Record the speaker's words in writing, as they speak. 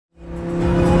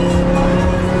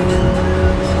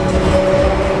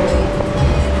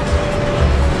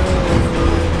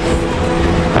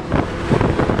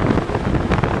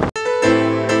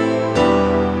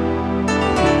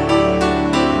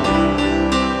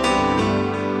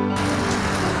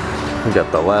We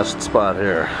got the last spot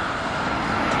here.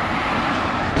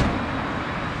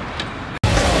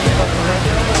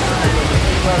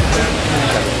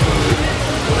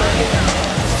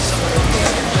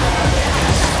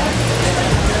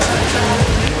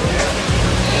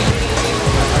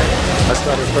 That's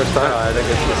not his first time? No, I think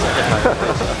it's the second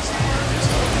time.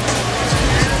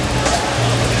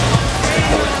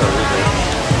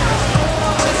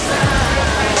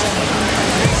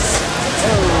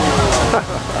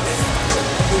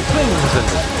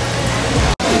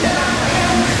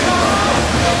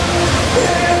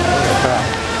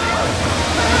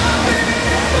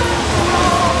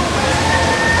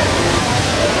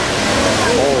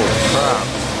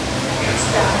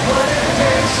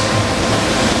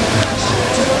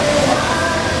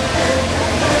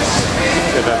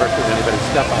 If I've ever seen anybody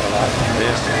step out of that.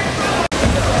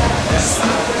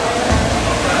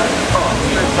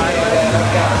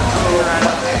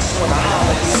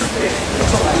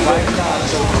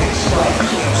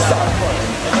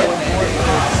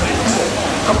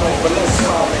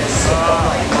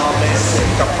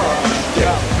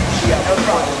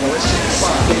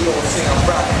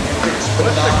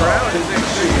 The ground is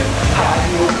extreme.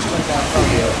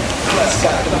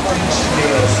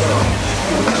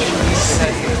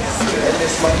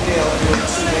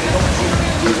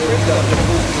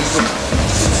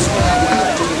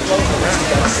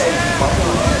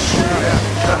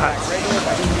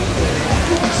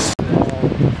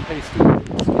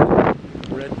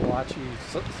 Red blotchy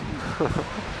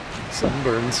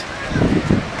sunburns.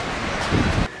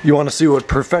 You want to see what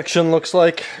perfection looks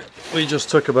like? We just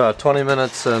took about 20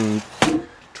 minutes and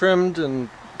trimmed and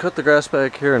cut the grass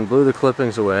back here and blew the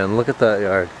clippings away, and look at that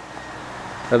yard.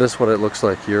 That is what it looks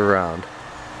like year-round.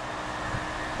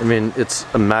 I mean, it's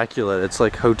immaculate. It's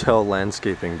like hotel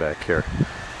landscaping back here.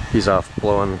 He's off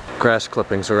blowing grass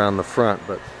clippings around the front,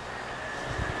 but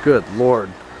good Lord.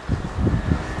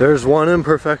 There's one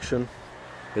imperfection.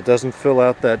 It doesn't fill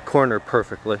out that corner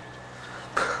perfectly.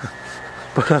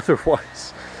 But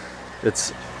otherwise,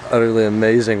 it's utterly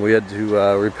amazing. We had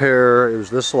to repair, it was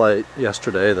this light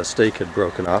yesterday, the stake had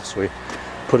broken off, so we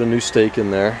put a new stake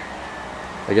in there.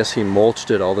 I guess he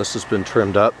mulched it, all this has been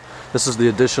trimmed up. This is the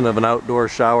addition of an outdoor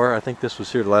shower. I think this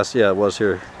was here the last, yeah, it was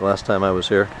here the last time I was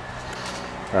here.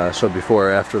 So before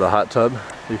or after the hot tub,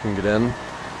 you can get in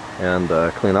and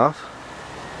clean off.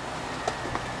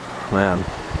 Man,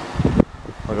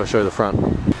 I'll go show you the front.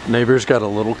 Neighbors got a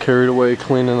little carried away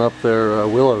cleaning up their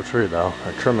willow tree though,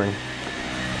 their trimming.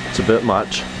 It's a bit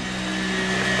much,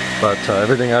 but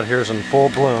everything out here is in full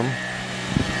bloom.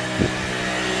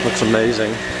 Looks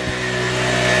amazing.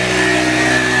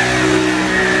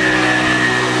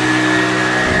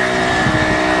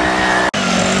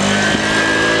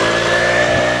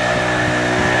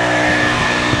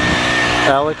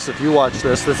 Alex, if you watch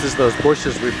this, this is those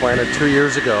bushes we planted 2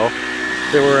 years ago.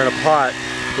 They were in a pot,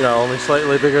 you know, only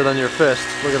slightly bigger than your fist.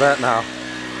 Look at that now.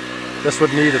 This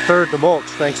would need a third the mulch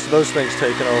thanks to those things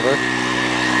taking over.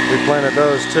 We planted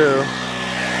those too.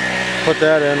 Put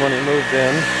that in when he moved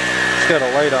in. It's got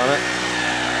a light on it.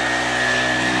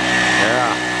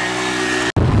 Yeah.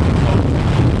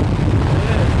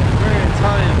 Very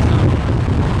Italian.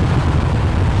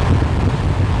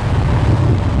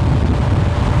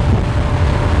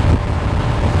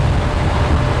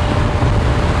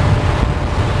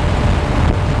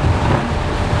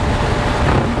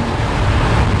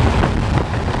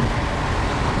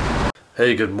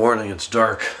 Hey, good morning. It's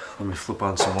dark. Let me flip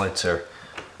on some lights here.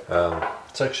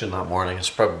 It's actually not morning.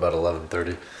 It's probably about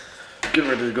 11:30. Getting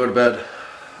ready to go to bed.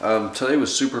 Today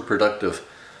was super productive.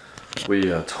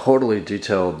 We totally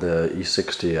detailed the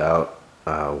E60 out.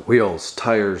 Wheels,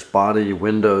 tires, body,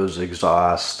 windows,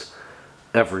 exhaust,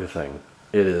 everything.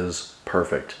 It is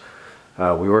perfect.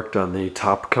 We worked on the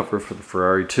top cover for the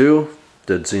Ferrari 2.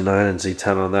 Did Z9 and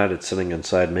Z10 on that. It's sitting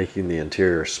inside, making the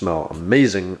interior smell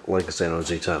amazing like a Zano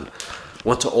Z10.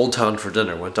 Went to Old Town for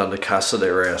dinner. Went down to Casa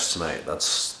de Reyes tonight.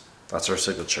 That's our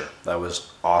signature. That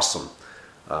was awesome.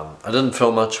 I didn't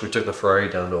film much. We took the Ferrari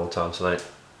down to Old Town tonight.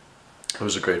 It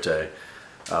was a great day.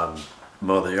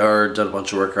 Mowed the yard, did a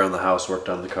bunch of work around the house, worked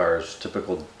on the cars.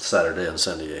 Typical Saturday in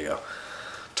San Diego.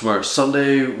 Tomorrow,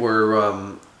 Sunday,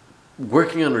 we're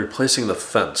working on replacing the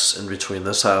fence in between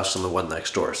this house and the one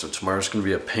next door. So tomorrow's going to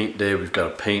be a paint day. We've got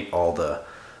to paint all the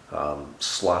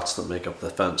slots that make up the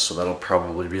fence, so that'll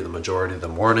probably be the majority of the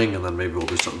morning, and then maybe we'll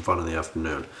do something fun in the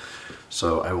afternoon.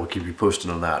 So I will keep you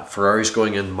posted on that. Ferrari's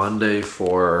going in Monday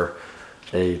for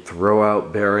a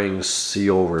throwout bearing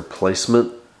seal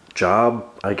replacement job.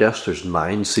 I guess there's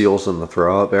 9 seals in the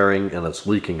throwout bearing, and it's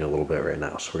leaking a little bit right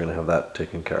now, so we're going to have that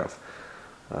taken care of.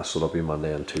 So it'll be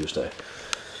Monday and Tuesday.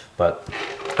 But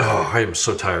oh, I am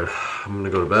so tired. I'm gonna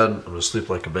go to bed. I'm gonna sleep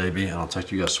like a baby, and I'll talk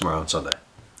to you guys tomorrow on Sunday.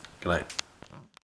 Good night.